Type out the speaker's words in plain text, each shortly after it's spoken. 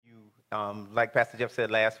Like Pastor Jeff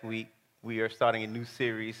said last week, we are starting a new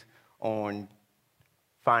series on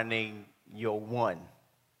finding your one,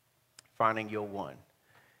 finding your one.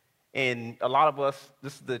 And a lot of us,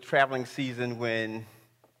 this is the traveling season when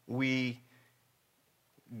we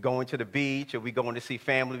going to the beach or we going to see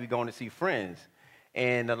family, we going to see friends.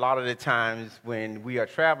 And a lot of the times when we are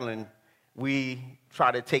traveling, we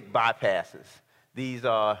try to take bypasses. These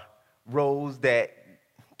are roads that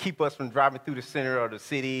keep us from driving through the center of the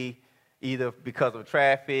city, either because of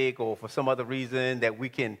traffic or for some other reason that we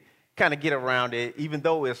can kind of get around it. Even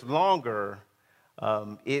though it's longer,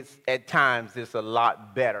 it's at times it's a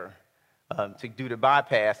lot better to do the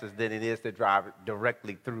bypasses than it is to drive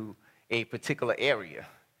directly through a particular area.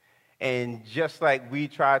 And just like we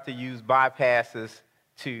try to use bypasses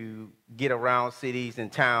to get around cities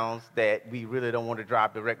and towns that we really don't want to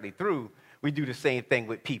drive directly through, we do the same thing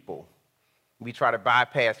with people. We try to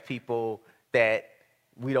bypass people that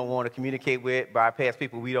we don't want to communicate with, bypass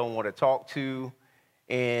people we don't want to talk to.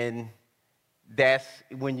 And that's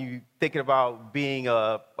when you're thinking about being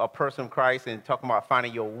a person of Christ and talking about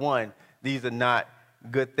finding your one, these are not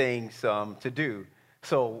good things to do.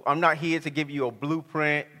 So I'm not here to give you a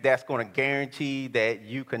blueprint that's going to guarantee that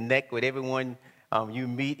you connect with everyone you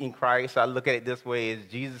meet in Christ. I look at it this way: as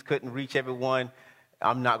Jesus couldn't reach everyone,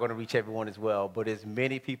 I'm not going to reach everyone as well. But as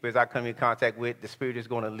many people as I come in contact with, the Spirit is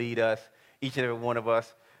going to lead us, each and every one of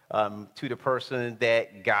us, to the person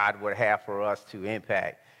that God would have for us to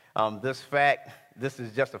impact. This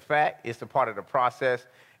is just a fact. It's a part of the process.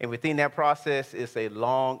 And within that process, it's a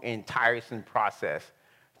long and tiresome process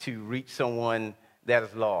to reach someone that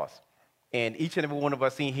is lost. And each and every one of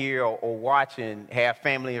us in here or watching have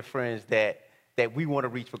family and friends that we want to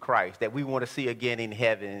reach for Christ, that we want to see again in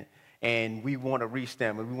heaven, and we want to reach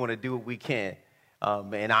them, and we want to do what we can.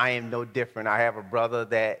 And I am no different. I have a brother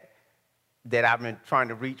that I've been trying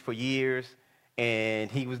to reach for years, and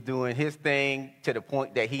he was doing his thing to the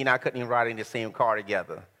point that he and I couldn't even ride in the same car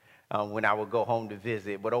together when I would go home to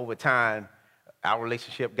visit. But over time, our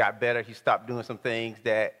relationship got better. He stopped doing some things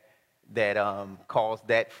that caused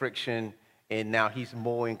that friction, and now he's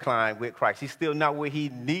more inclined with Christ. He's still not where he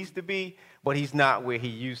needs to be, but he's not where he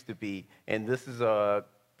used to be. And this is a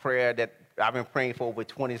prayer that I've been praying for over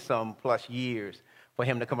 20-some plus years for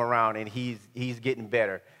him to come around, and he's getting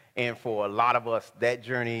better. And for a lot of us, that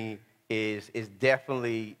journey is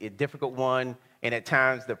definitely a difficult one, and at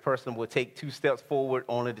times the person will take 2 steps forward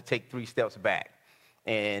only to take 3 steps back.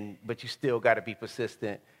 But you still got to be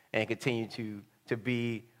persistent and continue to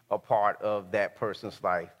be a part of that person's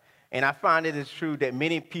life. And I find it is true that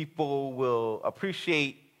many people will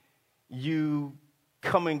appreciate you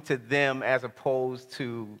coming to them as opposed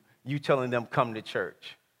to you telling them come to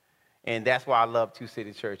church. And that's why I love Two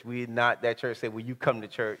City Church. We're not that church that, well, you come to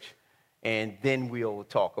church and then we'll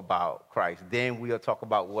talk about Christ. Then we'll talk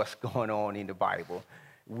about what's going on in the Bible.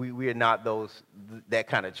 We are not that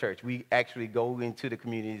kind of church. We actually go into the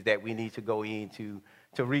communities that we need to go into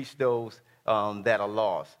to reach those that are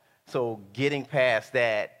lost. So getting past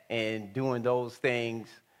that and doing those things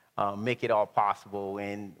make it all possible.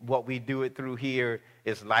 And what we do it through here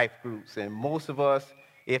is life groups. And most of us,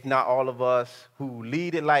 if not all of us, who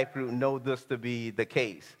lead a life group know this to be the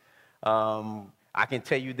case. I can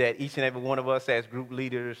tell you that each and every one of us as group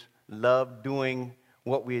leaders love doing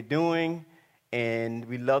what we're doing, and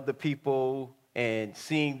we love the people and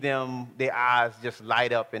seeing them, their eyes just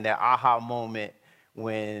light up in that aha moment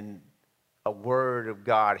when a word of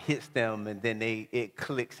God hits them, and then it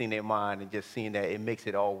clicks in their mind, and just seeing that it makes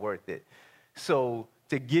it all worth it. So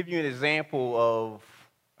to give you an example of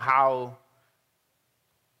how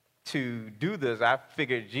to do this, I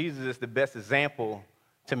figured Jesus is the best example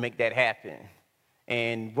to make that happen.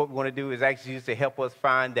 And what we want to do is ask Jesus to help us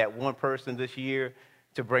find that one person this year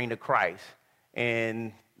to bring to Christ.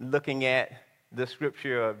 And looking at the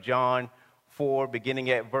scripture of John 4, beginning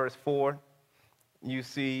at verse 4, you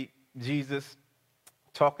see Jesus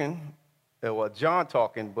talking, John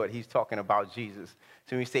talking, but he's talking about Jesus.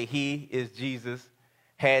 So we say he is Jesus,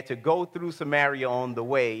 had to go through Samaria on the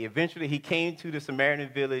way. Eventually he came to the Samaritan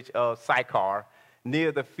village of Sychar,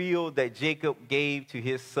 near the field that Jacob gave to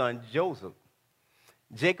his son Joseph.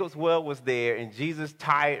 Jacob's well was there, and Jesus,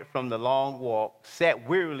 tired from the long walk, sat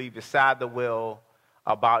wearily beside the well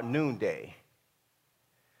about noonday.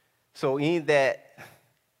 So in that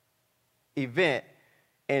event,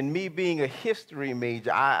 and me being a history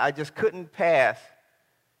major, I just couldn't pass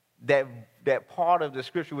that part of the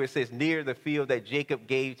scripture where it says, near the field that Jacob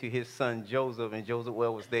gave to his son Joseph, and Joseph's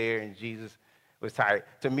well was there, and Jesus was tired.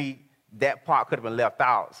 To me, that part could have been left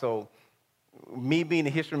out. So me being the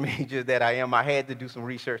history major that I am, I had to do some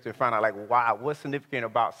research and find out, like, wow, what's significant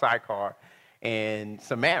about Sychar and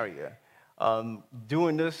Samaria?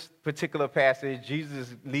 During this particular passage, Jesus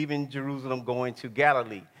is leaving Jerusalem, going to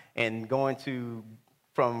Galilee, and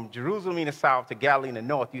from Jerusalem in the south to Galilee in the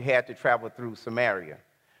north, you had to travel through Samaria.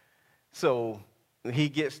 So he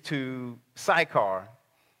gets to Sychar,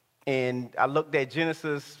 and I looked at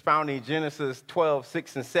found in Genesis 12,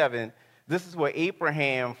 6, and 7. This is where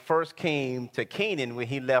Abraham first came to Canaan when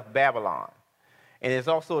he left Babylon. And it's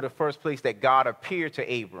also the first place that God appeared to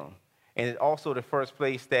Abram. And it's also the first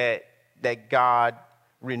place that God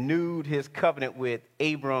renewed his covenant with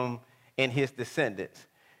Abram and his descendants.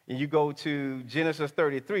 And you go to Genesis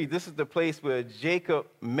 33, this is the place where Jacob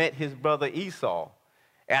met his brother Esau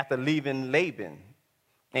after leaving Laban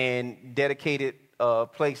and dedicated a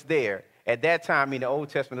place there. At that time in the Old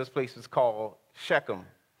Testament, this place was called Shechem.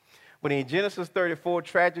 But in Genesis 34,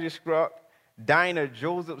 tragedy struck. Dinah,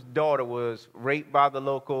 Joseph's daughter, was raped by the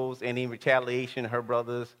locals, and in retaliation, her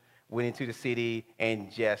brothers went into the city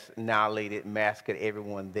and just annihilated, massacred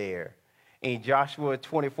everyone there. In Joshua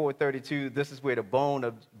 24:32, this is where the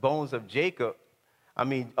bones of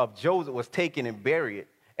Joseph was taken and buried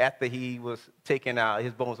after he was taken out.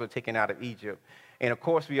 His bones were taken out of Egypt. And of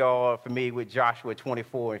course, we all are familiar with Joshua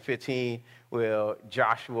 24:15, where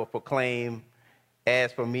Joshua proclaimed,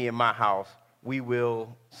 "As for me and my house, we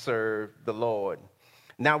will serve the Lord."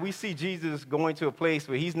 Now we see Jesus going to a place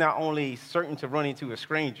where he's not only certain to run into a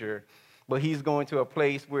stranger, but he's going to a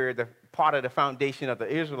place where the part of the foundation of the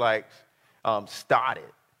Israelites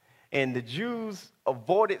started. And the Jews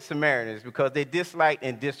avoided Samaritans because they disliked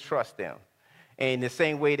and distrust them. And the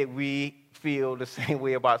same way that we feel the same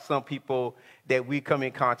way about some people that we come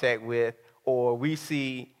in contact with or we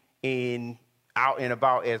see out and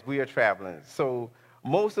about as we are traveling. So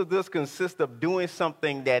most of this consists of doing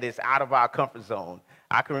something that is out of our comfort zone.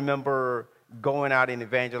 I can remember going out and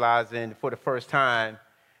evangelizing for the first time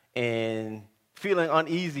and feeling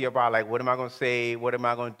uneasy about, like, what am I going to say? What am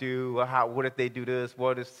I going to do? What if they do this?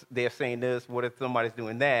 What if they're saying this? What if somebody's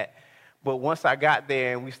doing that? But once I got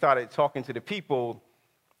there and we started talking to the people,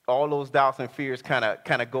 all those doubts and fears kind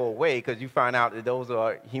of go away, because you find out that those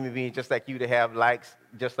are human beings just like you, that have likes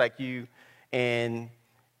just like you, and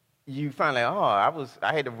you find like,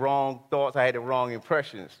 I had the wrong thoughts, I had the wrong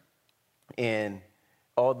impressions, and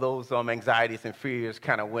all those anxieties and fears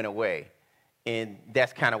kind of went away. And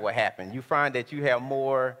that's kind of what happened. You find that you have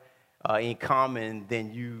more in common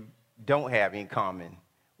than you don't have in common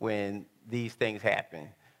when these things happen.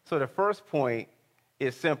 So the first point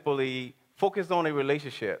is simply focus on a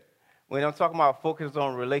relationship. When I'm talking about focus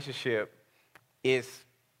on a relationship, it's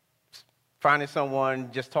finding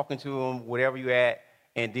someone, just talking to them, whatever you're at,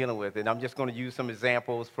 and dealing with it. And I'm just going to use some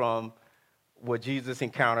examples from what Jesus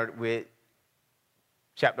encountered with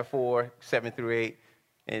chapter 4, 7 through 8.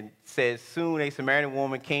 And says, soon a Samaritan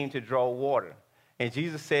woman came to draw water. And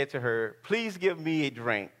Jesus said to her, "Please give me a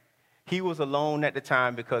drink." He was alone at the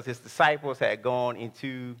time because his disciples had gone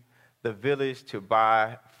into the village to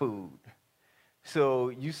buy food. So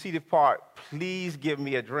you see the part, please give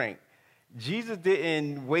me a drink. Jesus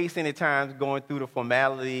didn't waste any time going through the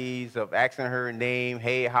formalities of asking her name.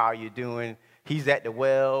 Hey, how are you doing? He's at the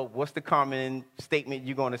well. What's the common statement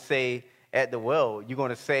you're going to say at the well? You're going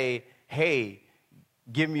to say, hey,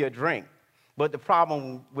 give me a drink. But the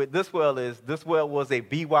problem with this well is this well was a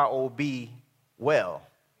BYOB well.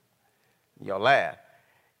 Y'all laugh.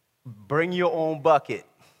 Bring your own bucket.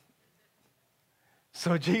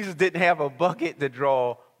 So Jesus didn't have a bucket to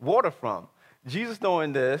draw water from. Jesus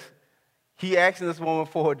knowing this, he asking this woman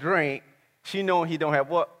for a drink. She knowing he don't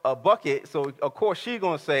have a bucket, so of course she's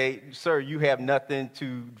going to say, "Sir, you have nothing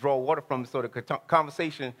to draw water from." So the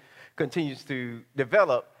conversation continues to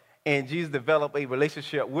develop. And Jesus developed a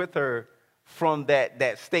relationship with her from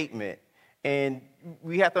that statement. And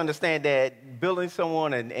we have to understand that building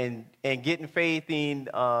someone and getting faith in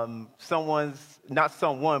but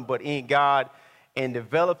in God, and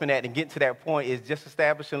developing that and getting to that point is just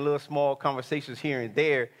establishing little small conversations here and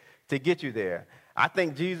there to get you there. I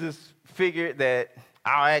think Jesus figured that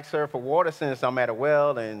I'll ask her for water since I'm at a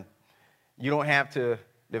well, and you don't have to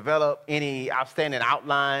develop any outstanding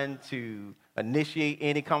outline to initiate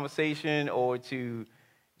any conversation or to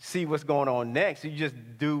see what's going on next. You just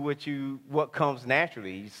do what comes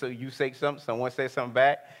naturally. So you say something, someone says something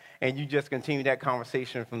back, and you just continue that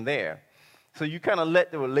conversation from there. So you kind of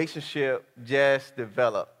let the relationship just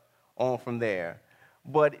develop on from there.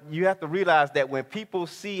 But you have to realize that when people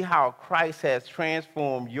see how Christ has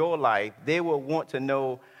transformed your life, they will want to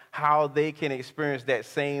know how they can experience that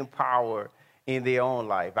same power in their own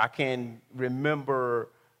life. I can remember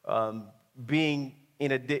being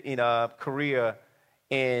in a Korea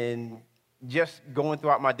and just going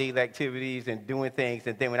throughout my daily activities and doing things.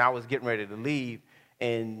 And then when I was getting ready to leave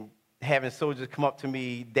and having soldiers come up to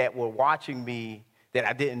me that were watching me, that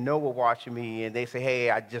I didn't know were watching me, and they say, hey,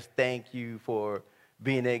 I just thank you for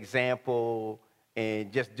being an example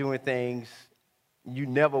and just doing things. You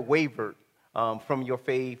never wavered from your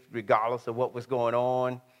faith regardless of what was going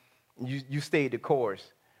on. You stayed the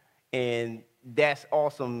course. And that's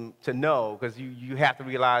awesome to know, because you have to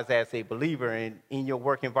realize as a believer and in your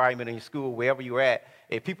work environment, in your school, wherever you're at,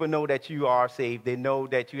 if people know that you are saved, they know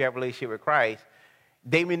that you have a relationship with Christ,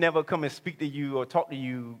 they may never come and speak to you or talk to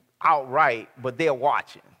you outright, but they're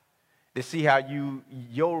watching to see how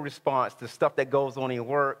your response to stuff that goes on in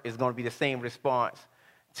work is going to be the same response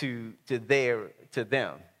to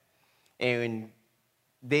them. And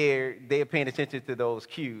they're paying attention to those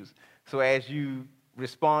cues. So as you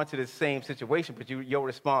respond to the same situation, but your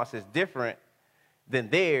response is different than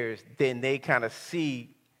theirs, then they kind of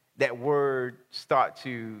see that word start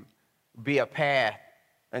to be a path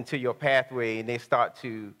into your pathway, and they start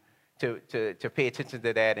to pay attention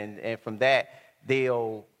to that, and from that,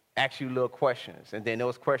 they'll ask you little questions, and then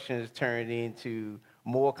those questions turn into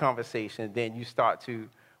more conversation, then you start to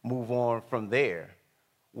move on from there,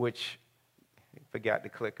 which, I forgot the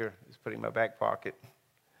clicker, it's put in my back pocket.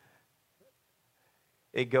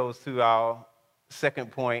 It goes to our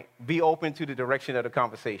second point, be open to the direction of the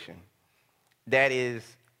conversation. That is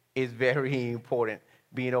very important,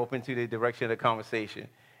 being open to the direction of the conversation.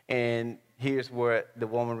 And here's what the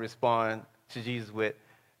woman responded to Jesus with.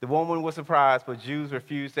 The woman was surprised, but Jews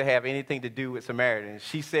refused to have anything to do with Samaritans.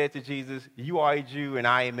 She said to Jesus, you are a Jew and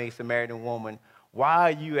I am a Samaritan woman.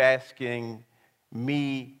 Why are you asking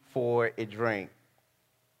me for a drink?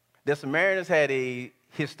 The Samaritans had a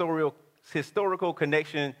historical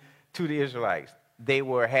connection to the Israelites. They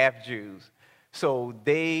were half Jews. So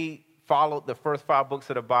they followed the first 5 books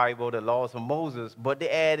of the Bible, the laws of Moses, but they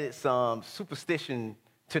added some superstition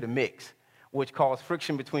to the mix, which caused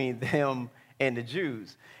friction between them and the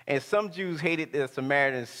Jews. And some Jews hated the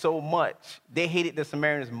Samaritans so much, they hated the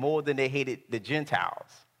Samaritans more than they hated the Gentiles,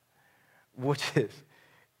 which is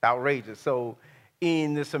outrageous. So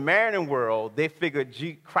in the Samaritan world, they figured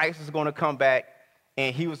Christ was going to come back,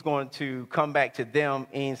 and he was going to come back to them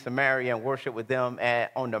in Samaria and worship with them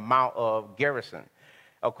on the Mount of Gerizim.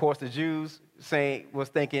 Of course, the Jews was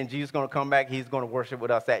thinking Jesus is going to come back, he's going to worship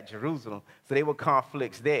with us at Jerusalem. So there were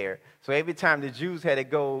conflicts there. So every time the Jews had to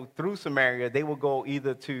go through Samaria, they would go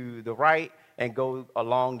either to the right and go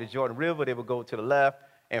along the Jordan River, they would go to the left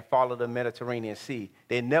and follow the Mediterranean Sea.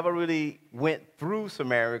 They never really went through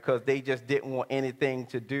Samaria because they just didn't want anything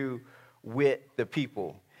to do with the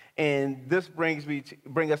people. And this brings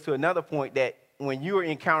us to another point, that when you are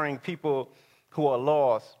encountering people who are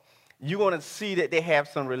lost, you're going to see that they have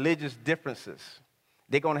some religious differences.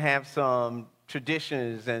 They're going to have some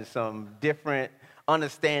traditions and some different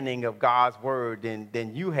understanding of God's word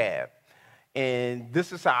than you have. And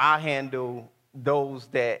this is how I handle those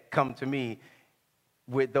that come to me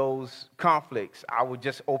with those conflicts. I would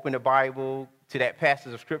just open the Bible to that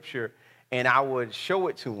passage of Scripture, and I would show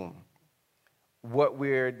it to them, what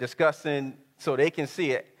we're discussing, so they can see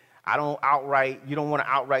it. You don't want to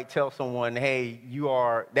outright tell someone, hey,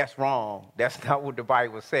 that's wrong. That's not what the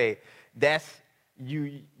Bible say. That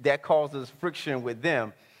causes friction with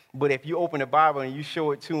them. But if you open the Bible and you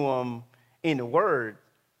show it to them in the Word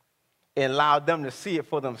and allow them to see it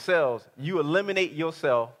for themselves, you eliminate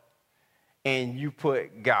yourself and you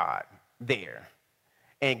put God there.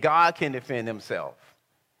 And God can defend himself.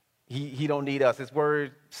 He don't need us. His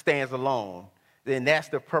Word stands alone. Then that's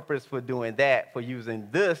the purpose for doing that, for using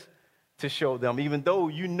this to show them, even though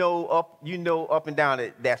you know up and down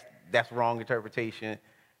that that's wrong interpretation.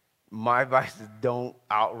 My advice is don't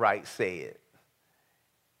outright say it.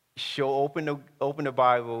 Open the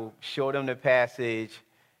Bible, show them the passage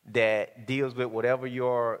that deals with whatever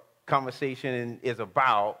your conversation is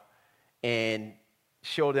about, and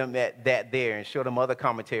show them that there, and show them other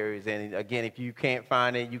commentaries. And again, if you can't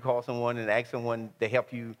find it, you call someone and ask someone to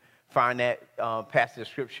help you find that passage of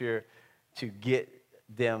Scripture to get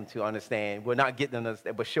them to understand. Well, not get them to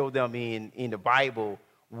understand, but show them in the Bible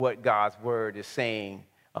what God's word is saying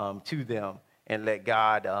to them, and let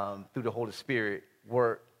God, through the Holy Spirit,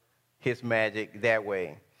 work his magic that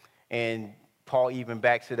way. And Paul even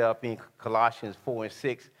backs it up in Colossians 4 and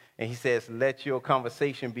 6, and he says, let your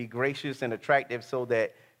conversation be gracious and attractive so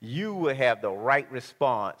that you will have the right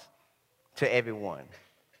response to everyone.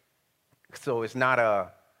 So it's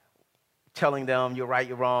not telling them you're right,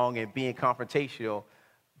 you're wrong, and being confrontational.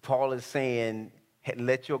 Paul is saying,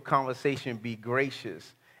 let your conversation be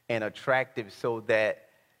gracious. and attractive so that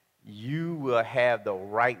you will have the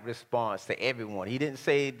right response to everyone. He didn't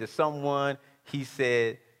say to someone, he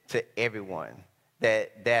said to everyone.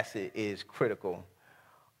 That's it is critical.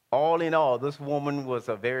 All in all, this woman was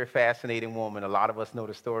a very fascinating woman. A lot of us know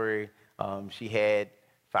the story. She had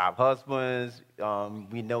 5 husbands.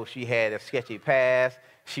 We know she had a sketchy past.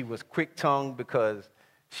 She was quick-tongued because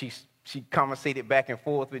she conversated back and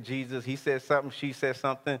forth with Jesus. He said something, she said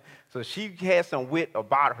something. So she had some wit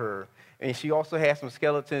about her, and she also had some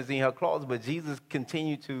skeletons in her closet. But Jesus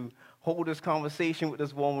continued to hold this conversation with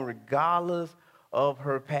this woman regardless of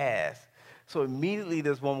her past. So immediately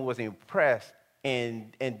this woman was impressed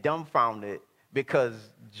and dumbfounded because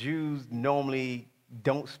Jews normally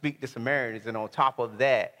don't speak to Samaritans. And on top of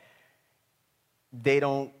that, they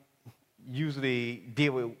don't usually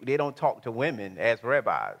they don't talk to women as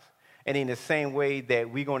rabbis. And in the same way that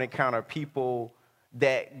we're going to encounter people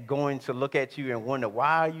that going to look at you and wonder,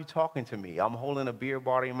 why are you talking to me? I'm holding a beer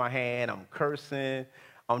bottle in my hand, I'm cursing,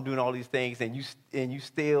 I'm doing all these things, and you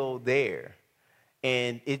still there.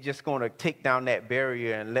 And it's just going to take down that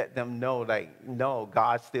barrier and let them know, like, no,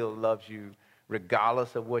 God still loves you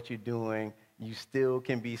regardless of what you're doing. You still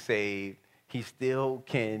can be saved. He still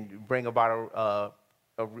can bring about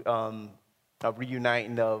a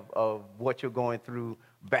reuniting of what you're going through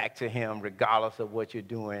back to him regardless of what you're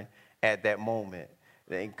doing at that moment.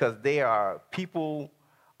 Because there are people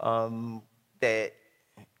that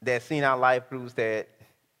seen our life groups that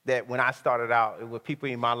when I started out, it was people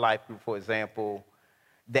in my life group, for example,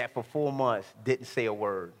 that for 4 months didn't say a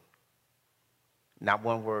word. Not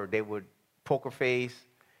one word. They would poker face,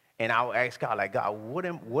 and I would ask God, like, God, what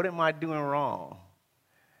am I doing wrong?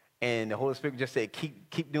 And the Holy Spirit just said,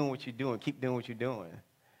 keep doing what you're doing, keep doing what you're doing.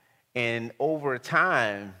 And over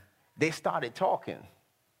time, they started talking.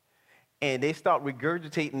 And they start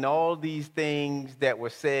regurgitating all these things that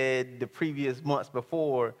were said the previous months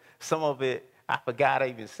before. Some of it I forgot I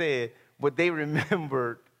even said, but they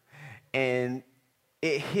remembered, and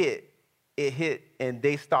it hit, and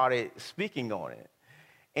they started speaking on it.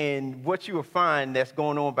 And what you will find that's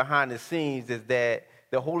going on behind the scenes is that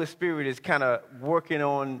the Holy Spirit is kind of working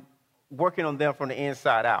on them from the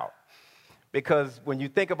inside out. Because when you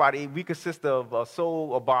think about it, we consist of a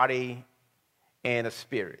soul, a body, and a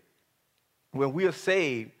spirit. When we are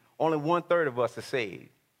saved, only 1/3 of us are saved.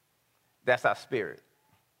 That's our spirit.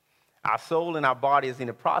 Our soul and our body is in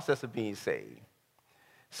the process of being saved.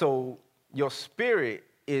 So your spirit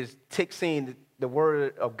takes in the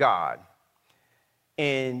word of God,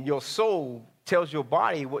 and your soul tells your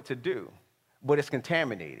body what to do, but it's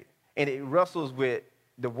contaminated, and it wrestles with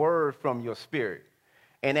the word from your spirit.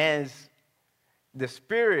 And as the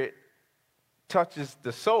spirit touches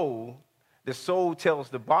the soul tells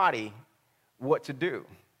the body what to do.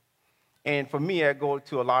 And for me, I go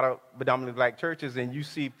to a lot of predominantly black churches, and you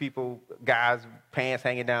see people, guys, pants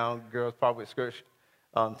hanging down, girls probably with skirts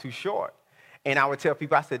too short. And I would tell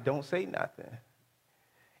people, I said, don't say nothing.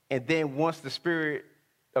 And then once the Spirit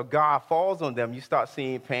of God falls on them, you start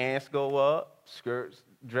seeing pants go up, skirts,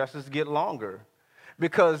 dresses get longer,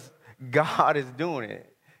 because God is doing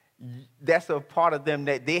it. That's a part of them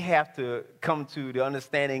that they have to come to the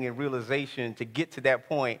understanding and realization to get to that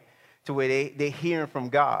point to where they're hearing from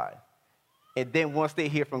God. And then once they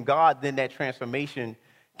hear from God, then that transformation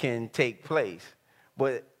can take place.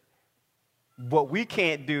 But what we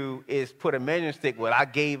can't do is put a measuring stick. Well, I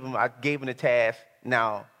gave them the task.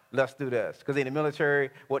 Now let's do this. Because in the military,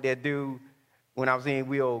 what they do, when I was in,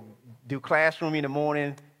 we'll do classroom in the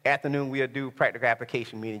morning. Afternoon, we'll do practical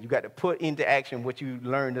application meeting. You got to put into action what you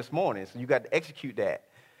learned this morning. So you got to execute that.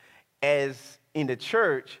 As in the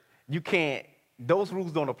church, you can't. Those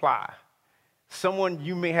rules don't apply.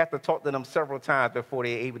 You may have to talk to them several times before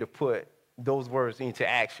they're able to put those words into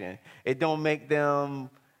action. It don't make them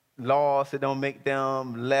lost. It don't make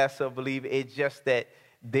them less of a believer. It's just that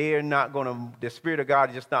the Spirit of God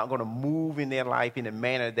is just not going to move in their life in the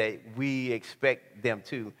manner that we expect them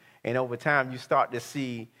to. And over time, you start to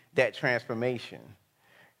see that transformation.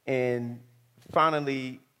 And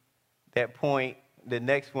finally, that point, the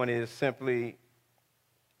next one is simply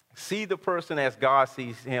see the person as God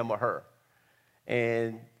sees him or her.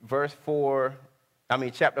 And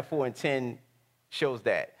chapter 4 and 10 shows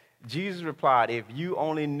that. Jesus replied, if you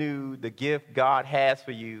only knew the gift God has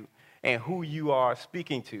for you and who you are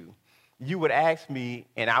speaking to, you would ask me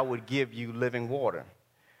and I would give you living water.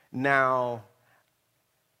 Now,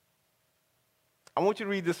 I want you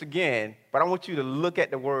to read this again, but I want you to look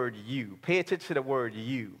at the word you. Pay attention to the word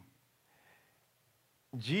you.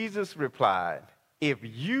 Jesus replied, if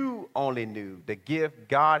you only knew the gift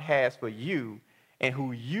God has for you and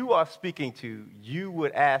who you are speaking to, you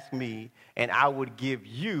would ask me, and I would give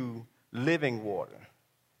you living water.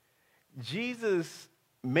 Jesus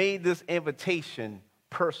made this invitation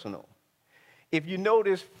personal. If you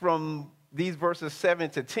notice from these verses 7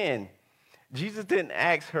 to 10, Jesus didn't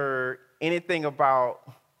ask her anything about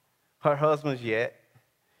her husband's yet.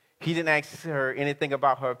 He didn't ask her anything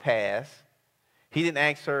about her past. He didn't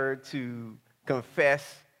ask her to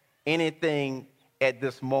confess anything at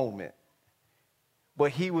this moment.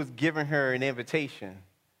 But he was giving her an invitation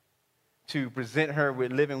to present her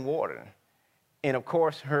with living water. And of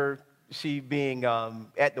course, she being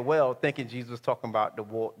at the well, thinking Jesus was talking about the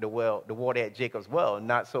water at Jacob's well,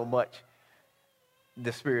 not so much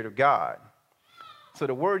the Spirit of God. So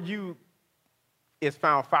the word "you" is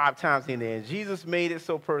found 5 times in there. And Jesus made it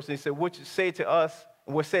so personal. He said, what you say to us,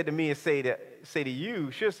 and what's said to me is say to you,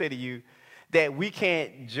 should say to you, that we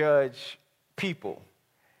can't judge people.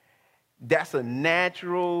 That's a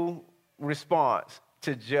natural response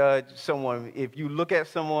to judge someone. If you look at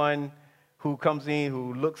someone who comes in,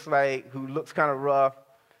 who looks kind of rough,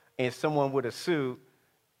 and someone with a suit,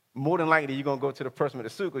 more than likely you're going to go to the person with the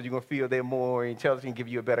suit because you're going to feel they're more intelligent and give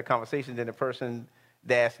you a better conversation than the person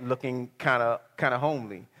that's looking kind of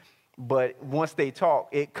homely. But once they talk,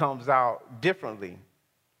 it comes out differently.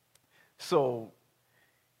 So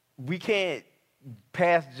we can't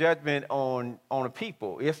pass judgment on the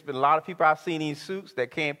people. It's been a lot of people I've seen in suits that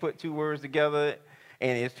can't put 2 words together,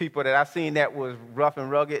 and it's people that I've seen that was rough and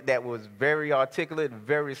rugged, that was very articulate,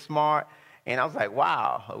 very smart, and I was like,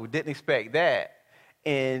 wow, we didn't expect that.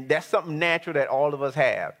 And that's something natural that all of us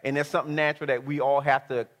have, and that's something natural that we all have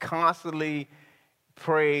to constantly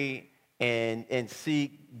pray and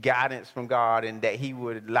seek guidance from God, and that he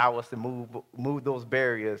would allow us to move those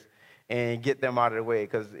barriers and get them out of the way.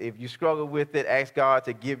 Because if you struggle with it, ask God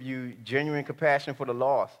to give you genuine compassion for the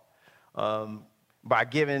lost by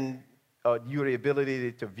giving you the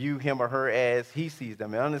ability to view him or her as he sees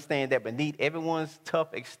them, and understand that beneath everyone's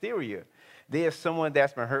tough exterior, there's someone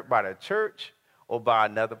that's been hurt by the church or by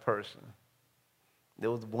another person.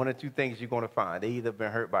 Those 1 or 2 things you're going to find. They either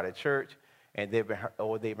been hurt by the church and they've been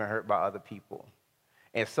hurt by other people.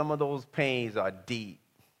 And some of those pains are deep.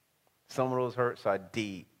 Some of those hurts are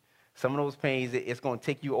deep. Some of those pains, it's going to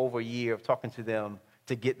take you over a year of talking to them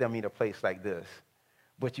to get them in a place like this.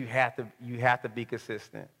 But you have to be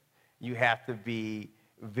consistent. You have to be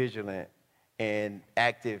vigilant and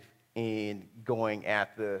active in going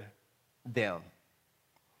after them.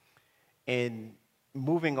 And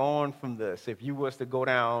moving on from this, if you was to go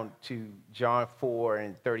down to John 4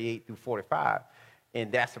 and 38 through 45,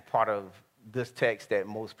 and that's a part of this text that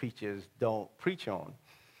most preachers don't preach on,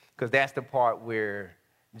 because that's the part where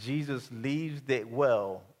Jesus leaves that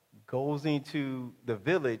well, goes into the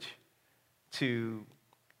village to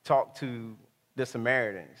talk to the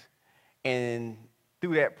Samaritans. And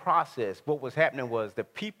through that process, what was happening was the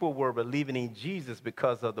people were believing in Jesus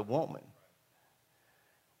because of the woman.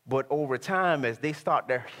 But over time, as they start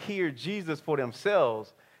to hear Jesus for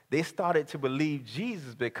themselves, they started to believe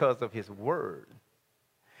Jesus because of his word.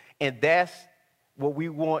 And that's what we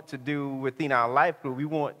want to do within our life group. We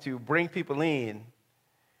want to bring people in.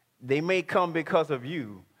 They may come because of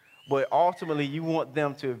you, but ultimately you want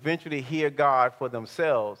them to eventually hear God for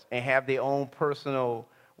themselves and have their own personal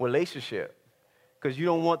relationship. Because you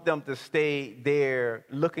don't want them to stay there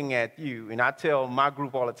looking at you. And I tell my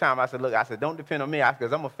group all the time, I said, don't depend on me,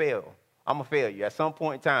 because I'm going to fail. I'm going to fail you. At some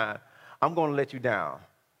point in time, I'm going to let you down.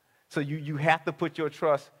 So you have to put your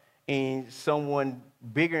trust in someone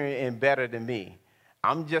bigger and better than me.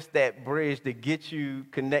 I'm just that bridge to get you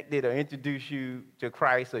connected or introduce you to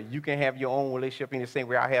Christ, so you can have your own relationship in the same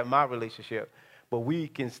way I have my relationship. But we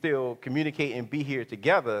can still communicate and be here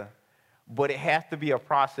together. But it has to be a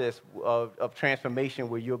process of transformation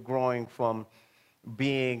where you're growing from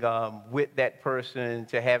being with that person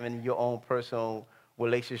to having your own personal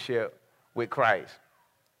relationship with Christ.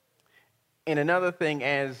 And another thing,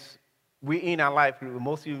 as we in our life group,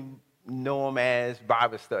 most of you know them as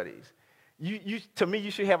Bible studies. To me,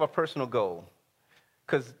 you should have a personal goal,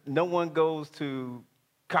 because no one goes to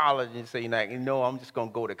college and say, I'm just going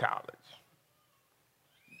to go to college.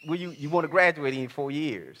 Well, you want to graduate in 4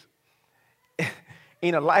 years.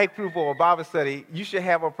 In a life group or a Bible study, you should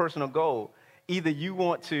have a personal goal. Either you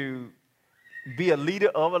want to be a leader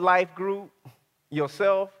of a life group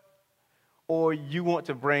yourself, or you want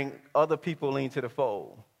to bring other people into the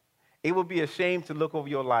fold. It would be a shame to look over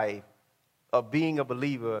your life of being a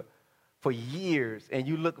believer for years, and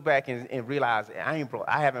you look back and realize, I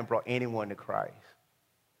haven't brought anyone to Christ.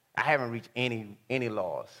 I haven't reached any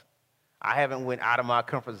lost. I haven't went out of my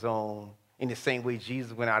comfort zone in the same way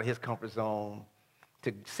Jesus went out of his comfort zone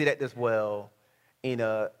to sit at this well in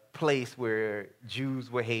a place where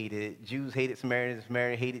Jews were hated. Jews hated Samaritans,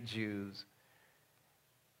 Samaritans hated Jews.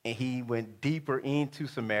 And he went deeper into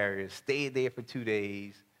Samaria, stayed there for 2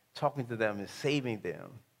 days, talking to them and saving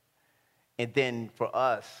them. And then for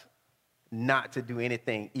us not to do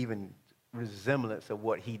anything even resemblance of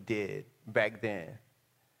what he did back then,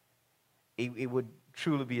 it would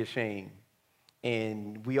truly be a shame.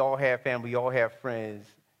 And we all have family, we all have friends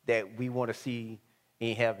that we want to see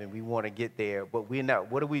in heaven. We want to get there, but we're not.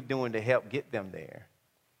 What are we doing to help get them there?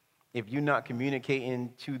 If you're not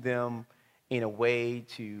communicating to them in a way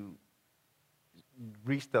to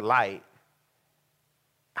reach the light,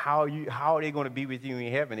 how are they going to be with you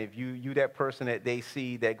in heaven? If you that person that they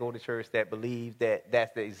see, that go to church, that believe that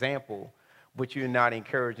that's the example, but you're not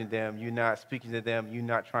encouraging them, you're not speaking to them, you're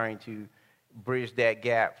not trying to bridge that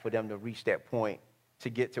gap for them to reach that point to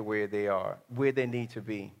get to where they are, where they need to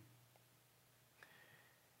be.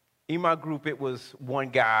 In my group, it was one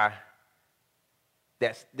guy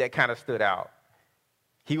that kind of stood out.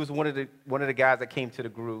 He was one of the guys that came to the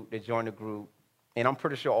group, that joined the group, and I'm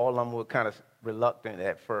pretty sure all of them were kind of reluctant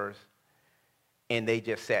at first, and they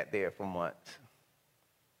just sat there for months.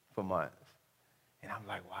 And I'm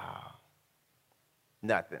like, wow,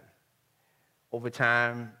 nothing. Over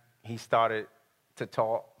time, he started to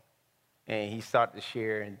talk, and he started to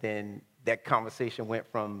share, and then that conversation went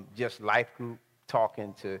from just life group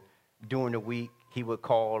talking to during the week, he would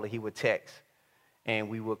call or he would text, and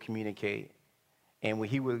we would communicate. And when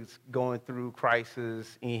he was going through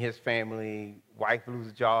crisis in his family, wife lose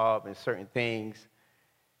a job and certain things,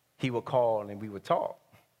 he would call and we would talk.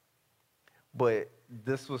 But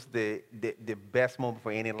this was the best moment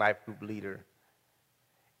for any life group leader.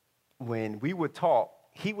 When we would talk,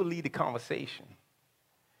 he would lead the conversation.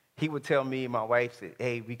 He would tell me, my wife said,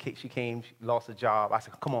 hey, she came, she lost a job. I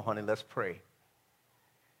said, come on, honey, let's pray.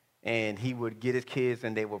 And he would get his kids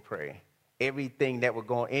and they would pray. Everything that was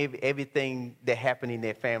going, everything that happened in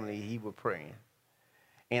their family, he would pray.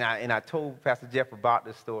 And I told Pastor Jeff about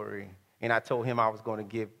this story, and I told him I was going to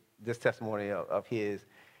give this testimony of his.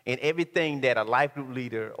 And everything that a life group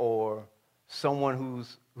leader or someone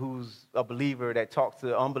who's a believer that talks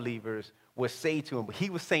to unbelievers would say to him, but he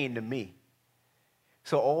was saying to me.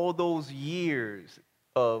 So all those years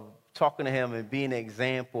of talking to him and being an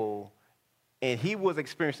example, and he was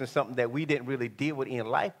experiencing something that we didn't really deal with in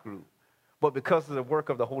life group. But because of the work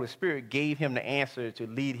of the Holy Spirit gave him the answer to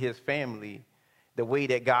lead his family the way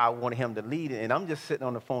that God wanted him to lead it. And I'm just sitting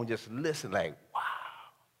on the phone just listening like, wow.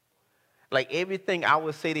 Like everything I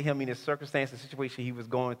would say to him in the circumstance and situation he was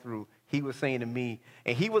going through, he was saying to me.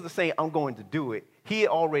 And he wasn't saying, I'm going to do it. He had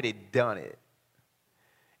already done it.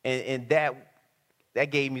 And that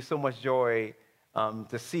gave me so much joy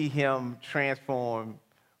to see him transform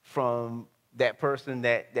from that person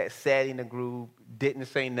that sat in the group, didn't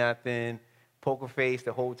say nothing, poker face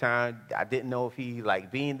the whole time. I didn't know if he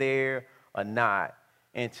liked being there or not.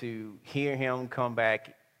 And to hear him come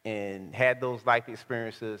back and had those life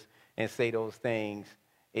experiences and say those things,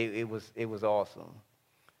 it was awesome.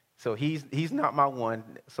 So he's not my one,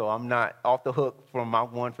 so I'm not off the hook for my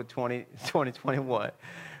one for 2021.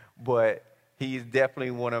 But he's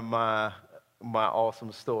definitely one of my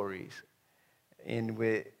awesome stories. And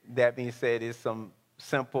with that being said, it's some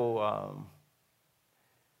simple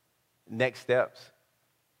next steps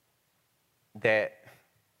that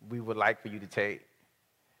we would like for you to take.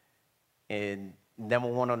 And number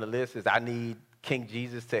one on the list is I need King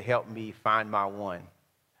Jesus to help me find my one.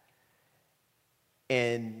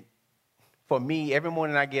 And for me, every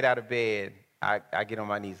morning I get out of bed, I get on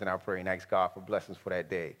my knees and I pray and ask God for blessings for that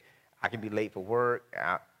day. I can be late for work.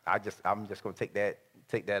 I'm just going to take that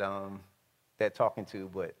talking to,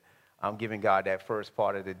 but I'm giving God that first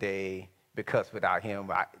part of the day, because without him,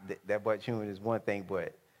 that butt chewing is one thing,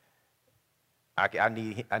 but I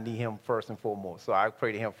need him first and foremost. So I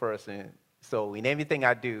pray to him first, and so in everything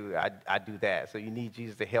I do, I do that. So you need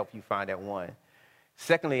Jesus to help you find that one.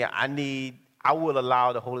 Secondly, I will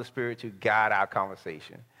allow the Holy Spirit to guide our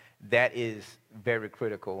conversation. That is very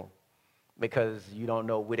critical, because you don't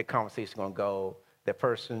know where the conversation is going to go. The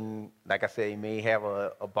person, like I said, he may have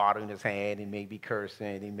a bottle in his hand, he may be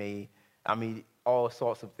cursing, all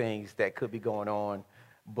sorts of things that could be going on,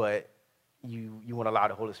 but you want to allow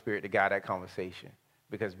the Holy Spirit to guide that conversation,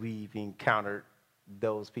 because we've encountered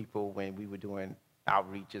those people when we were doing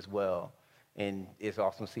outreach as well, and it's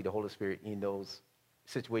awesome to see the Holy Spirit in those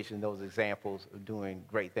situations, those examples of doing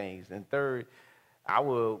great things. And third, I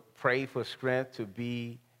will pray for strength to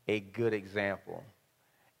be a good example.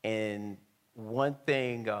 And one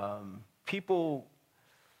thing,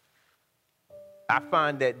 I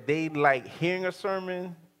find that they like hearing a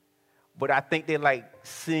sermon, but I think they like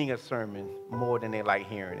seeing a sermon more than they like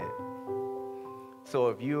hearing it. So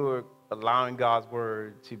if you're allowing God's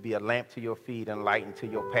word to be a lamp to your feet and light into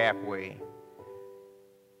your pathway,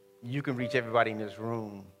 you can reach everybody in this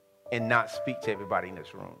room and not speak to everybody in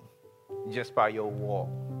this room just by your walk.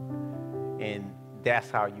 And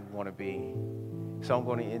that's how you want to be. So I'm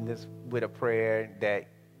going to end this with a prayer that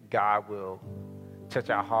God will touch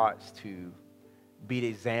our hearts to be the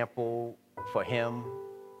example for him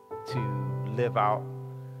to live out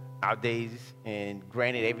our days. And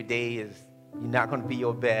granted, every day is you're not going to be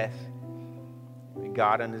your best.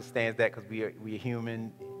 God understands that because we're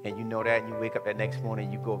human, and you know that, and you wake up that next morning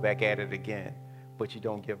and you go back at it again, but you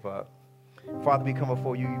don't give up. Father, we come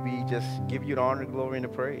before you. We just give you the honor, glory, and the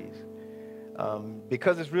praise.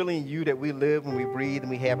 Because it's really in you that we live and we breathe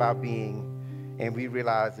and we have our being. And we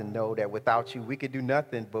realize and know that without you, we could do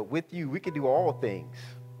nothing. But with you, we can do all things.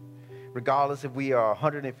 Regardless if we are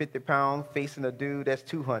 150 pounds facing a dude that's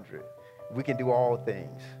 200. We can do all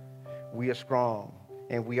things. We are strong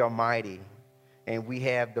and we are mighty. And we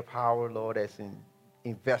have the power, Lord, that's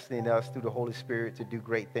investing in us through the Holy Spirit to do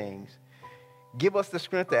great things. Give us the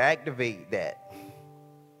strength to activate that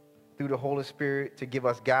through the Holy Spirit, to give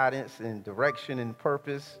us guidance and direction and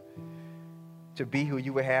purpose to be who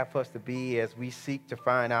you would have for us to be as we seek to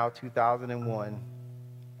find our 2001.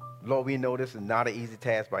 Lord, we know this is not an easy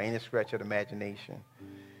task by any stretch of the imagination.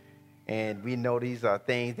 And we know these are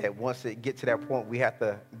things that once it gets to that point, we have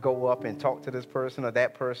to go up and talk to this person or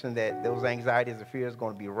that person, that those anxieties and fears are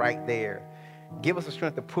going to be right there. Give us the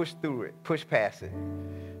strength to push through it, push past it,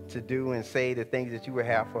 to do and say the things that you would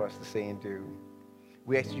have for us to say and do.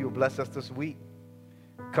 We ask you to bless us this week.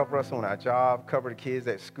 Cover us on our job, cover the kids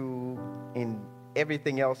at school, and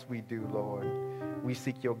everything else we do, Lord. We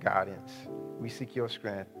seek your guidance. We seek your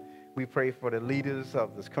strength. We pray for the leaders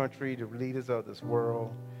of this country, the leaders of this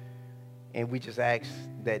world, and we just ask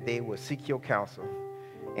that they will seek your counsel.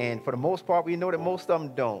 And for the most part, we know that most of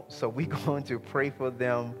them don't, so we're going to pray for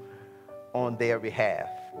them on their behalf,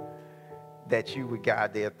 that you would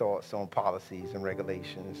guide their thoughts on policies and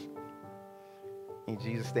regulations. In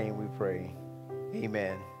Jesus' name we pray.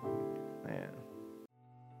 Amen. Amen.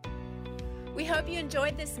 We hope you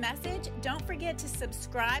enjoyed this message. Don't forget to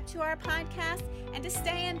subscribe to our podcast and to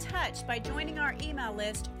stay in touch by joining our email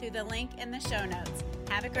list through the link in the show notes.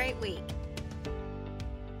 Have a great week.